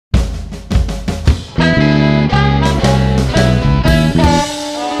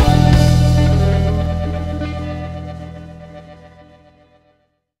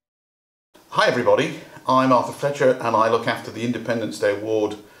Hi everybody, I'm Arthur Fletcher and I look after the Independence Day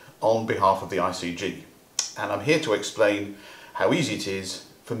Award on behalf of the ICG. And I'm here to explain how easy it is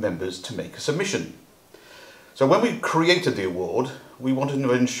for members to make a submission. So when we created the award, we wanted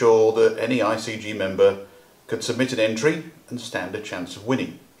to ensure that any ICG member could submit an entry and stand a chance of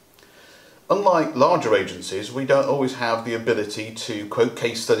winning. Unlike larger agencies, we don't always have the ability to quote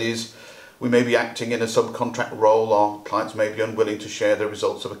case studies. We may be acting in a subcontract role, our clients may be unwilling to share the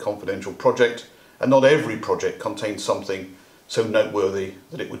results of a confidential project, and not every project contains something so noteworthy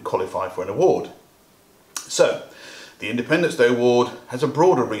that it would qualify for an award. So, the Independence Day Award has a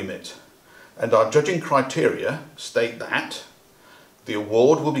broader remit, and our judging criteria state that the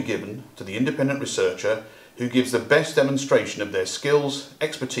award will be given to the independent researcher who gives the best demonstration of their skills,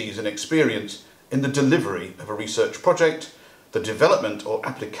 expertise and experience in the delivery of a research project, the development or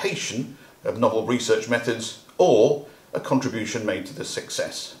application of novel research methods, or a contribution made to the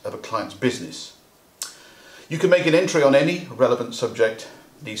success of a client's business. You can make an entry on any relevant subject.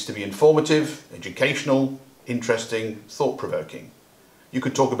 It needs to be informative, educational, interesting, thought-provoking. You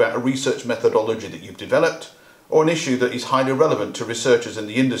could talk about a research methodology that you've developed, or an issue that is highly relevant to researchers in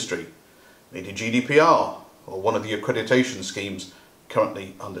the industry, maybe GDPR, or one of the accreditation schemes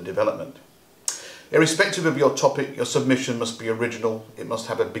currently under development. Irrespective of your topic, your submission must be original. It must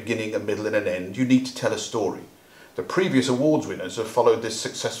have a beginning, a middle and an end. You need to tell a story. The previous awards winners have followed this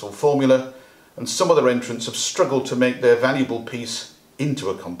successful formula, and some other entrants have struggled to make their valuable piece into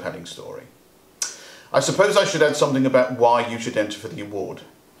a compelling story. I suppose I should add something about why you should enter for the award.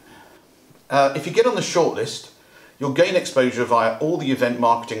 If you get on the shortlist, you'll gain exposure via all the event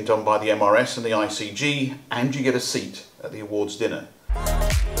marketing done by the MRS and the ICG, and you get a seat at the awards dinner.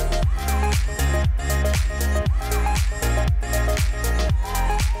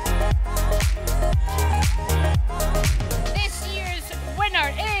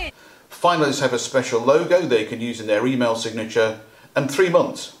 Finalists have a special logo they can use in their email signature, and 3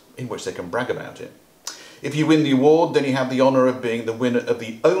 months in which they can brag about it. If you win the award, then you have the honour of being the winner of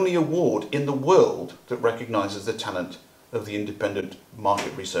the only award in the world that recognises the talent of the independent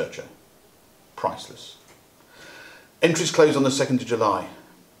market researcher. Priceless. Entries close on the 2nd of July.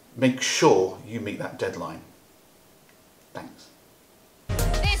 Make sure you meet that deadline. Thanks.